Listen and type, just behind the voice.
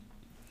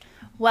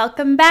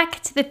Welcome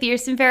back to the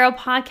Fierce and Feral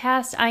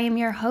podcast. I am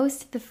your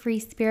host, the Free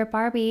Spirit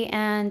Barbie,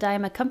 and I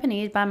am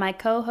accompanied by my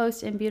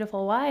co-host and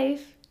beautiful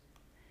wife,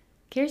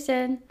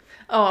 Kirsten.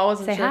 Oh, I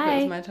wasn't sure hi. if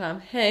it was my time.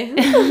 Hey.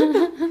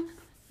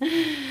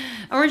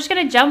 And we're just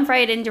going to jump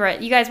right into it.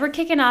 You guys, we're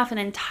kicking off an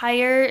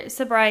entire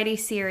sobriety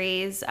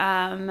series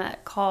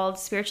called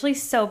Spiritually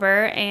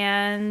Sober.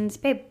 And,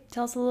 babe,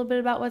 tell us a little bit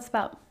about what it's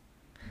about.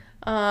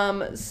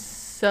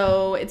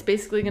 So it's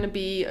basically going to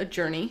be a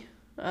journey.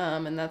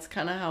 And that's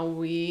kind of how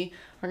we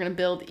are going to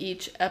build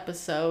each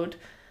episode.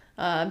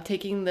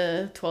 Taking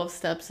the 12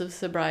 steps of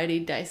sobriety,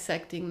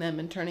 dissecting them,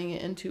 and turning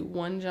it into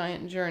one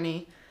giant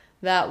journey.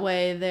 That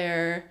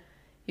way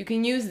you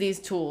can use these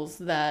tools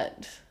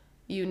that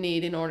you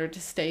need in order to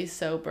stay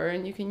sober,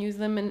 and you can use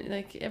them, and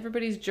like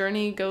everybody's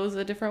journey goes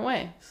a different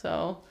way.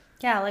 So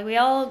yeah, like we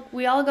all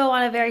go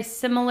on a very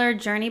similar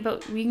journey,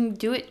 but we can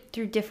do it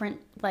through different,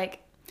 like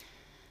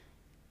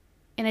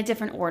in a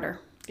different order.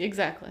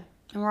 Exactly.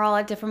 And we're all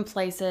at different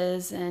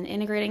places and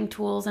integrating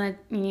tools and,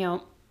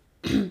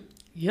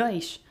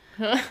 yeesh.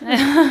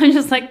 I'm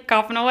just like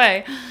coughing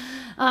away.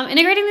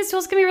 Integrating these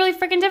tools can be really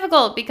freaking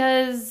difficult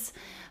because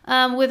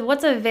with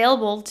what's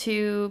available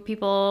to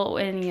people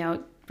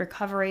in,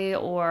 recovery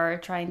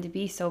or trying to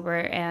be sober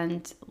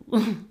and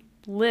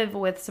live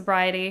with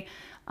sobriety,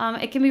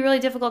 it can be really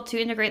difficult to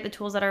integrate the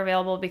tools that are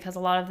available because a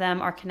lot of them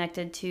are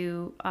connected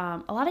to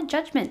a lot of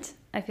judgment,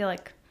 I feel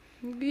like.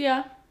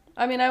 Yeah.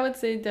 I mean, I would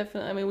say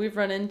definitely. I mean, we've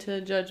run into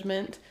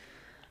judgment.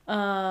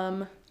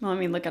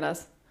 Look at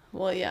us.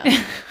 Well, yeah.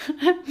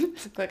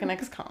 Look like an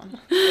ex-con.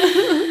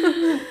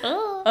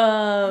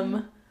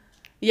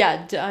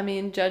 Yeah, I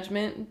mean,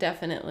 judgment,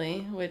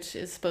 definitely, which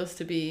is supposed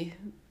to be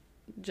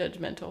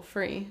judgmental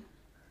free.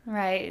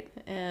 Right.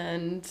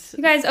 And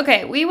you guys,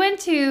 okay,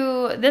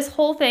 this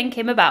whole thing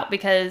came about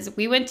because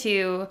we went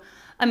to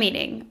a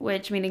meeting,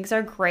 which meetings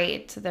are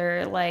great.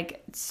 They're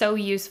like so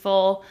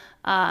useful.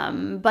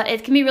 But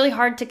it can be really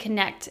hard to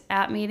connect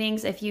at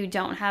meetings if you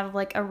don't have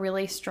like a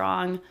really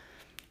strong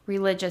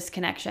religious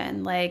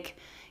connection. Like,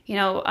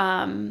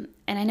 and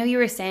I know you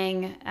were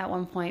saying at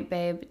one point,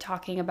 babe,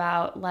 talking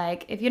about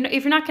like if you're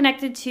not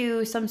connected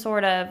to some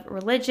sort of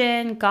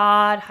religion,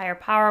 God, higher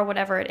power,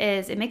 whatever it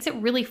is, it makes it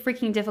really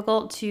freaking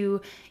difficult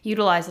to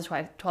utilize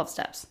the 12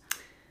 steps.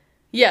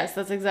 Yes,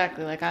 that's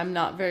exactly. Like, I'm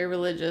not very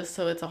religious,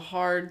 so it's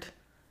hard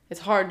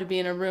to be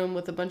in a room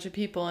with a bunch of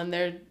people and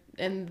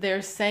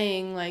they're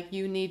saying like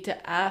you need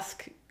to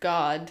ask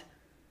God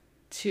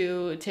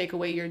to take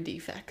away your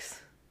defects.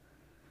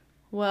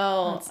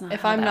 Well,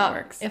 if I'm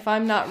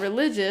not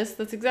religious,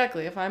 that's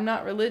exactly. If I'm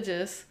not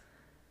religious,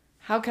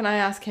 how can I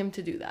ask him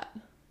to do that?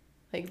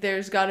 Like,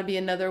 there's got to be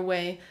another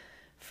way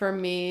for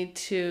me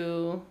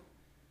to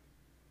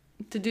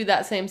do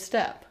that same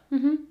step.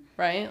 Mm-hmm.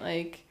 Right?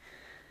 Like,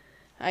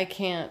 I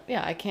can't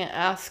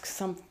ask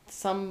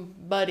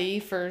somebody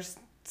for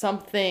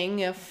something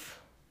if,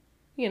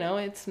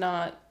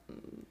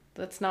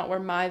 that's not where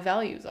my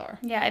values are.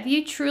 Yeah, if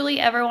you truly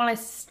ever want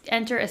to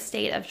enter a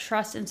state of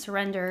trust and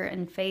surrender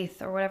and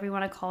faith or whatever you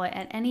want to call it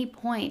at any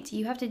point,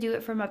 you have to do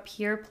it from a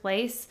pure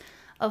place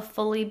of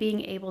fully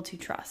being able to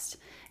trust.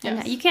 And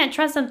yes. You can't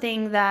trust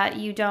something that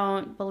you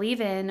don't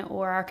believe in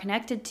or are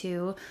connected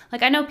to.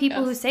 Like, I know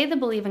people who say they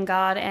believe in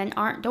God and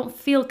don't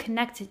feel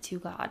connected to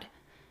God.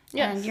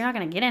 Yes. And you're not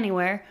going to get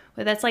anywhere.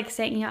 But that's like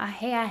saying,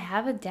 hey, I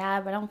have a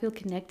dad, but I don't feel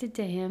connected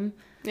to him.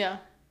 Yeah.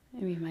 I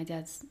mean, my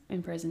dad's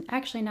in prison.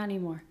 Actually, not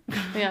anymore.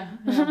 Yeah.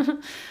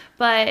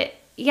 But,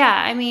 yeah,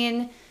 I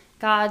mean,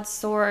 God,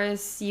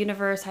 source,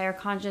 universe, higher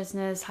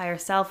consciousness, higher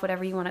self,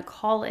 whatever you want to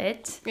call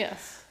it.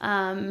 Yes.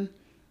 Yeah,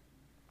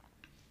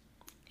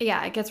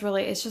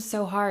 it's just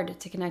so hard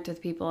to connect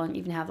with people and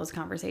even have those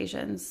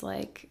conversations.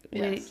 Like,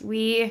 yes.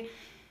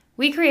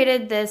 We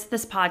created this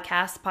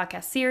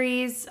podcast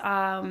series,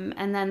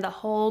 and then the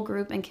whole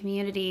group and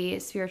community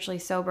is Spiritually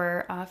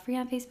Sober, free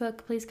on Facebook.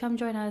 Please come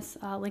join us,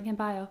 link in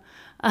bio.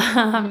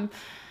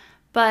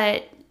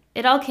 But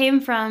it all came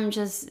from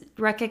just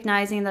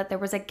recognizing that there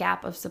was a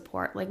gap of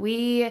support. Like,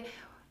 we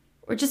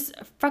were just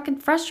fucking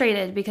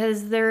frustrated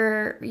because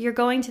you're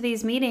going to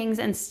these meetings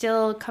and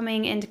still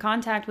coming into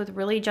contact with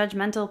really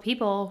judgmental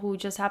people who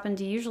just happen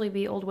to usually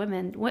be old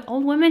women.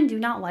 Old women do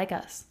not like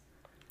us.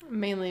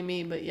 Mainly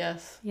me, but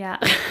yes. Yeah.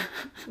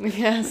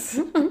 Yes.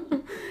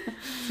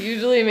 It's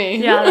usually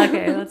me. Yeah,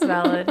 okay, that's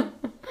valid.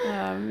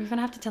 You're going to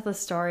have to tell the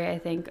story, I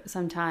think,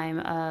 sometime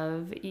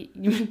of...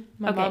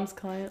 My mom's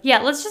client. Yeah,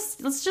 let's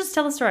just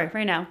tell the story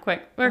right now,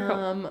 quick.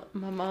 My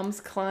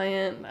mom's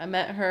client, I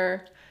met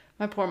her.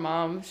 My poor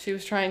mom, she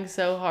was trying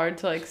so hard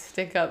to, like,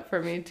 stick up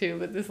for me, too,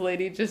 but this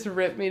lady just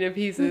ripped me to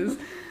pieces.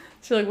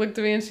 She, like, looked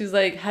at me and she's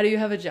like, how do you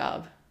have a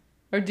job?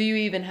 Or do you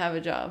even have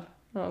a job?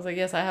 And I was like,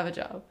 yes, I have a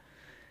job.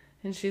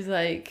 And she's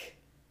like,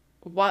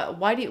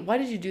 why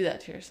did you do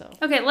that to yourself?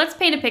 Okay, let's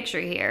paint a picture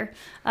here.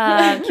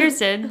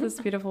 Kirsten, this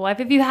beautiful wife,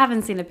 if you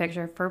haven't seen a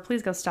picture of her,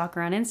 please go stalk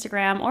her on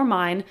Instagram or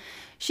mine.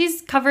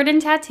 She's covered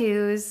in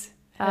tattoos.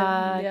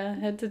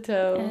 Head to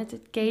toe.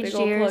 Gauged big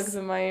old ears. plugs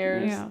in my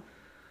ears.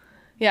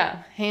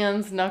 Yeah,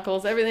 hands,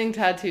 knuckles, everything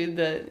tattooed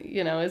that,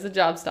 is a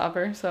job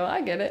stopper. So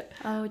I get it.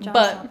 Oh, job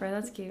stopper.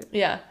 That's cute.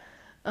 Yeah.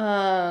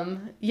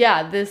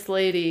 Yeah, this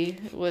lady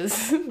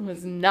was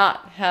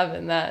not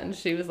having that, and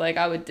she was like,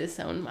 I would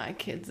disown my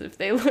kids if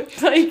they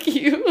looked like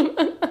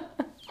you.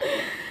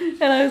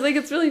 And I was like,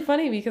 it's really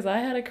funny because I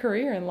had a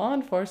career in law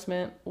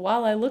enforcement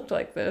while I looked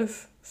like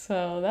this.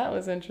 So that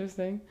was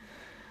interesting.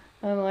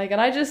 I'm like,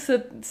 and I just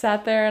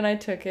sat there and I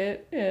took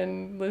it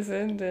and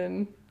listened,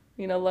 and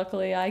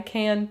luckily I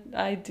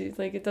do,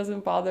 like, it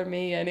doesn't bother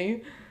me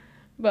any.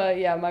 But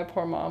yeah, my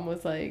poor mom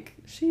was like,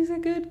 she's a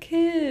good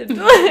kid.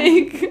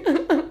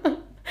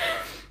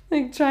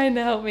 Like trying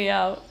to help me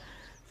out.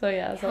 So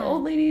yeah, so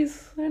old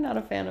ladies, they're not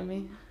a fan of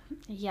me.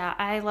 Yeah,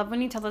 I love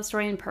when you tell that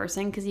story in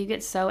person because you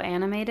get so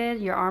animated.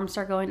 Your arms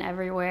start going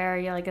everywhere.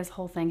 You're like, this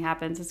whole thing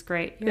happens. It's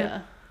great. You're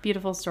a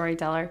beautiful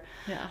storyteller.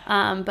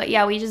 Yeah. But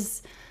yeah, we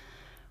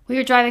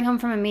were driving home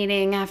from a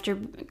meeting after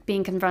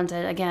being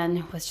confronted again.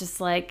 It was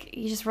just like,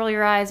 you just roll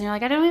your eyes and you're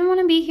like, I don't even want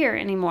to be here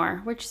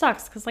anymore, which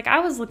sucks because like I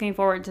was looking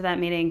forward to that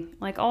meeting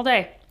like all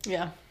day.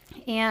 Yeah.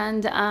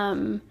 And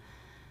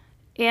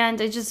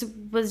I just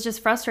was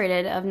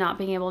frustrated of not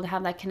being able to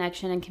have that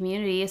connection and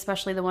community,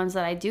 especially the ones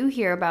that I do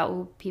hear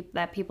about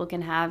that people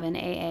can have in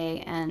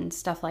AA and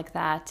stuff like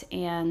that.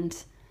 And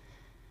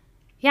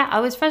yeah, I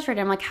was frustrated.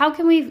 I'm like, how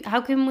can we,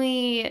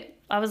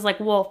 I was like,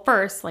 well,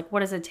 first, like,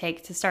 what does it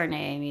take to start an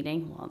AA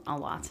meeting? Well, a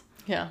lot.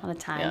 Yeah. A lot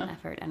of time,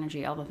 effort,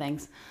 energy, all the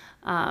things.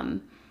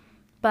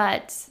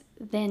 But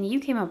then you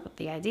came up with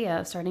the idea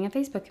of starting a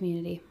Facebook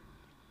community,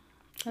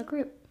 a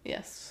group.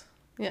 Yes.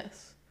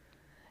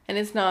 And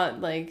it's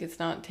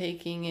not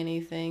taking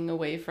anything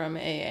away from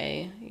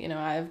AA.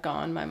 I've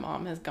gone, my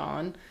mom has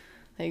gone,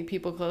 like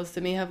people close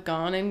to me have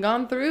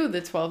gone through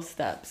the 12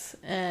 steps.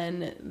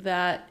 And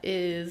that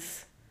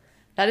is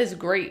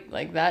great.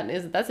 Like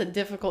that's a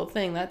difficult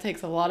thing. That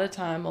takes a lot of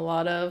time, a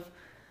lot of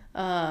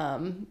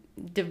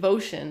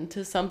devotion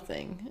to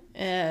something.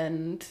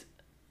 And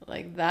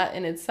like that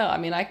in itself, I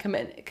mean, I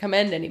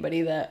commend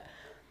anybody that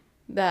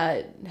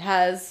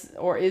has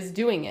or is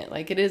doing it.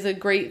 Like it is a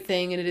great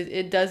thing, and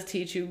it does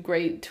teach you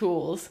great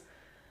tools.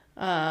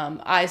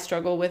 I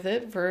struggle with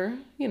it for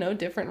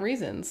different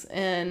reasons,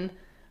 and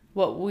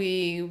what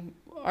we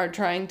are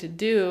trying to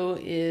do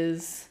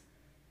is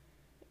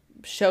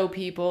show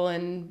people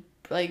and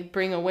like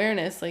bring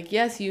awareness. Like,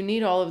 yes, you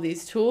need all of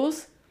these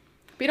tools,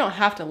 but you don't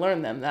have to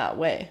learn them that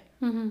way.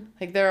 Mm-hmm.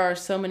 Like there are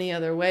so many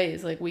other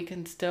ways. Like we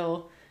can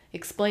still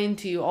explain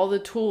to you all the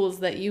tools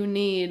that you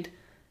need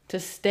to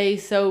stay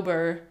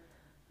sober,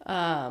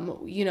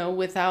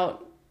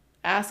 without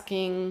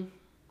asking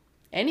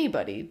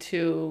anybody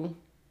to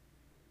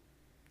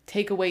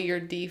take away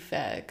your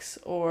defects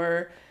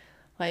or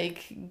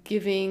like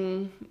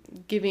giving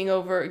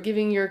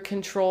your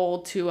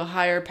control to a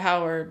higher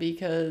power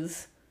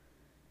because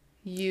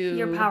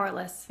you're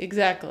powerless.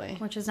 Exactly.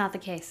 Which is not the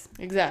case.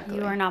 Exactly.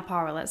 You are not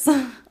powerless.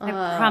 I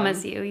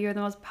promise you. You're the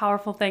most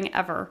powerful thing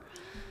ever.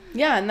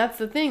 Yeah, and that's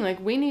the thing.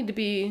 Like we need to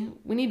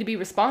be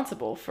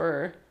responsible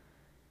for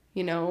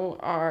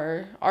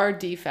our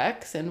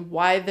defects and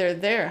why they're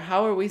there.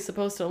 How are we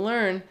supposed to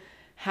learn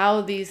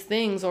how these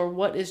things or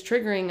what is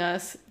triggering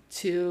us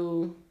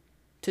to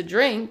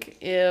drink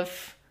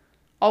if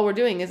all we're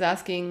doing is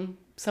asking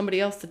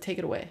somebody else to take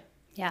it away?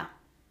 Yeah.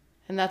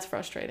 And that's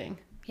frustrating.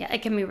 Yeah,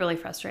 it can be really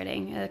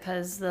frustrating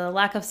because the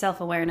lack of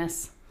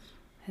self-awareness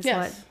is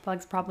what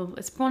Bugs probably,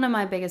 it's one of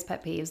my biggest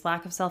pet peeves,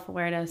 lack of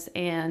self-awareness,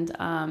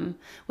 and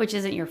which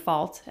isn't your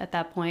fault at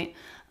that point.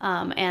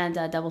 And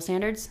double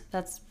standards.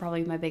 That's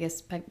probably my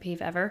biggest pet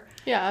peeve ever.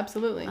 Yeah,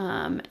 absolutely.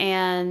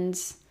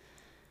 And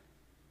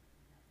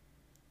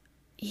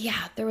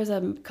yeah, there was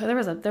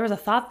a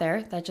thought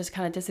there that just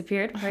kind of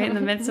disappeared right in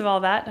the midst of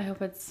all that. I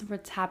hope it's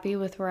happy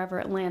with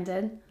wherever it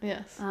landed.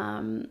 Yes.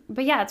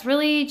 But yeah, it's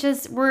really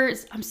just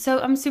I'm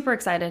super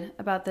excited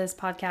about this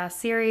podcast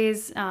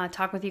series.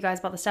 Talk with you guys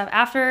about the stuff.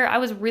 After I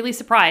was really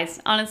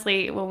surprised,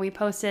 honestly, when we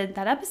posted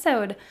that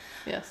episode.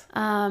 Yes.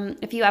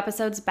 A few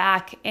episodes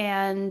back,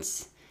 and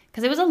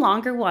because it was a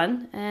longer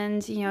one,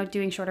 and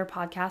doing shorter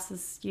podcasts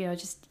is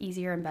just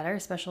easier and better,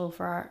 especially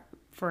for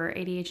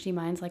ADHD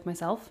minds like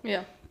myself.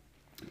 Yeah.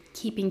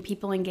 Keeping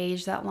people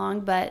engaged that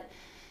long, but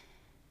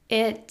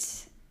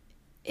it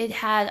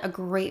had a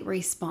great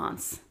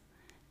response.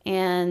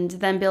 And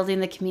then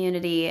building the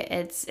community,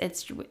 it's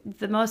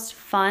the most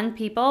fun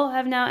people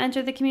have now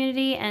entered the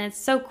community, and it's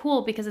so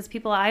cool because it's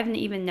people I haven't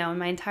even known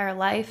my entire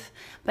life,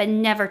 but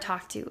never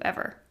talked to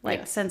ever,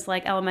 since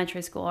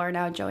elementary school, are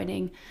now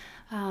joining.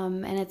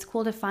 And it's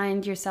cool to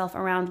find yourself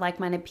around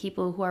like-minded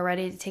people who are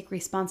ready to take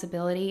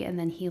responsibility and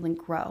then heal and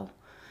grow.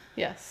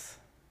 Yes.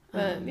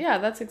 Yeah,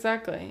 that's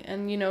exactly.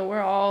 And,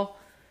 we're all,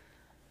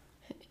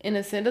 in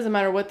a sense, it doesn't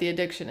matter what the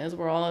addiction is,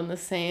 we're all in the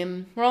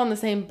same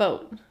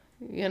boat.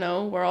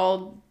 We're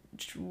all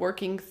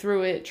working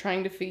through it,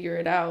 trying to figure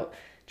it out,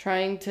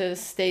 trying to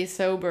stay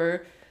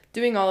sober,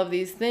 doing all of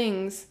these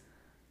things.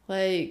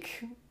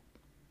 Like,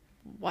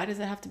 why does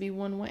it have to be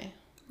one way?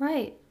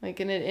 Right. Like,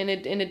 and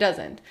it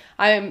doesn't.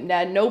 I am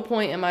at no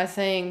point am I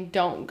saying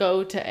don't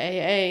go to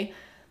AA.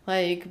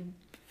 Like,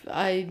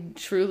 I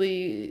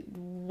truly,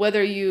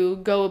 whether you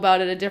go about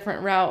it a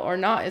different route or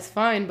not is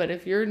fine, but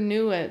if you're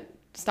new at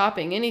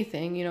stopping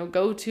anything, you know,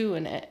 go to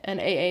an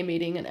AA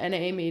meeting, an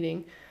NA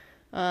meeting,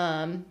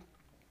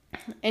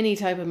 any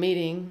type of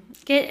meeting.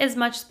 Get as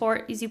much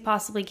support as you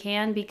possibly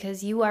can,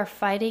 because you are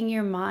fighting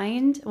your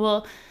mind.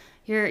 Well,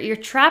 you're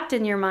trapped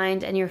in your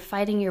mind, and you're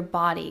fighting your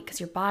body, because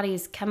your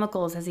body's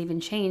chemicals has even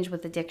changed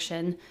with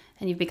addiction,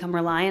 and you've become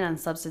reliant on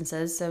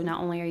substances. So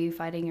not only are you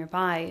fighting your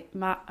body,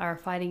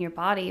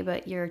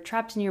 but you're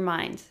trapped in your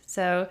mind.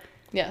 So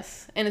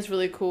yes, and it's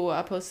really cool.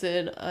 I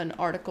posted an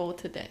article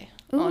today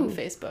on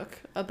Facebook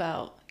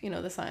about, you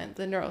know, the science,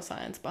 the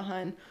neuroscience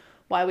behind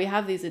why we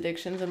have these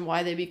addictions and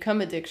why they become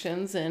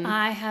addictions. And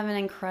I have an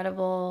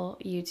incredible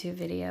YouTube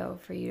video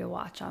for you to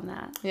watch on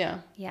that. Yeah,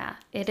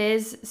 it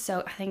is.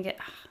 So I think I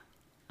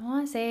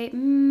want to say 8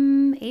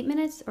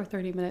 minutes or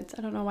 30 minutes.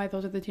 I don't know why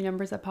those are the two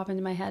numbers that pop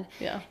into my head.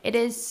 Yeah, it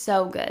is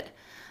so good.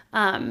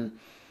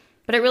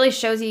 But it really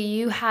shows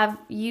you have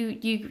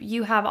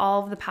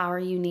all of the power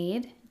you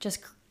need.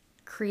 Just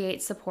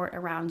create support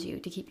around you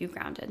to keep you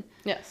grounded.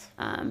 Yes.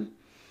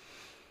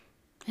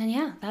 And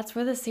yeah, that's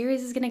where the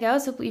series is going to go.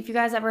 So if you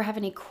guys ever have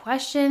any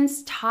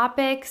questions,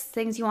 topics,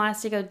 things you want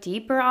us to go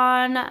deeper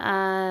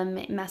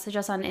on, message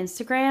us on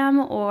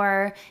Instagram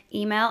or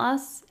email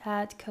us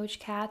at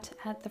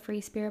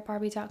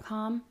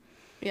coachkat@thefreespiritbarbie.com.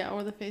 Yeah,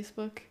 or the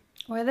Facebook.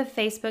 Or the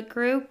Facebook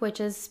group, which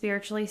is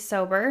Spiritually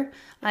Sober.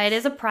 It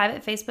is a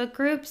private Facebook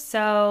group,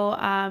 so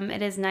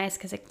it is nice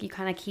because you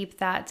kind of keep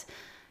that,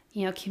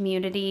 you know,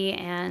 community,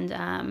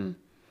 and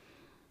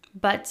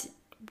but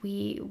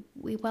we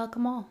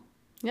welcome all.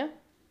 Yeah.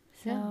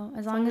 So yeah.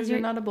 as long as you're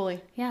not a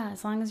bully. Yeah,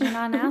 as long as you're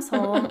not an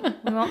asshole,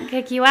 we won't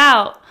kick you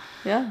out.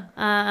 Yeah.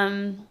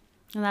 And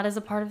that is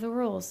a part of the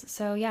rules.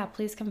 So yeah,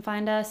 please come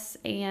find us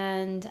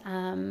and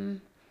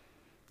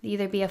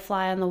either be a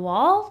fly on the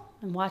wall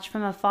and watch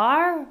from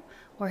afar,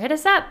 or hit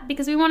us up,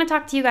 because we want to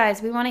talk to you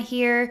guys. We want to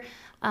hear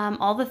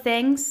all the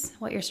things,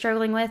 what you're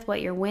struggling with, what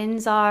your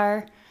wins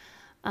are.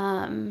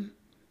 And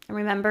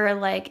remember,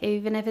 like,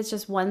 even if it's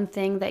just one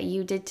thing that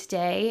you did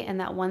today and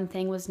that one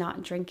thing was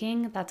not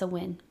drinking, that's a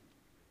win.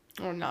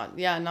 Or not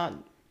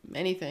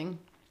anything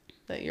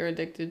that you're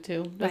addicted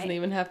to. Doesn't Right.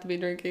 even have to be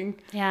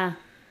drinking. Yeah.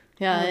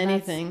 Yeah,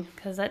 anything.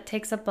 Because that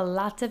takes up a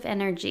lot of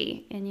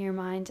energy in your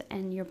mind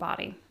and your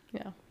body.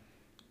 Yeah.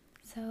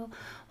 So,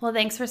 well,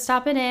 thanks for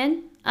stopping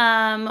in.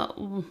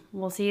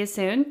 We'll see you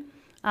soon.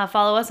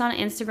 Follow us on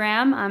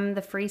Instagram. I'm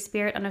the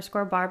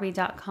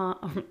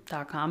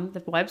freespirit_barbie.com.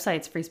 The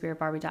website's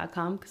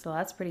freespiritbarbie.com, so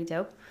that's pretty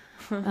dope.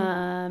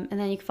 And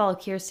then you can follow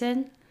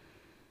Kirsten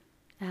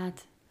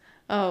at...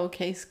 Oh,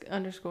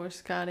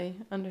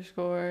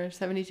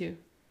 Case_Scotty_72.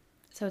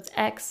 So it's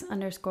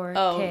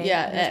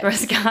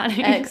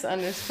X_K_Scotty.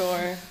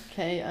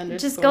 X_K_.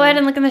 Just go ahead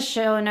and look in the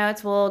show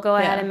notes. We'll go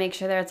ahead and make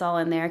sure that it's all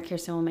in there.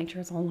 Kirsten will make sure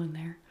it's all in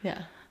there.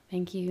 Yeah.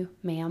 Thank you,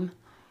 ma'am.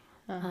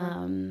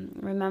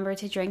 Remember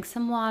to drink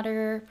some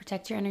water,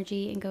 protect your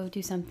energy, and go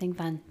do something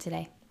fun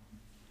today.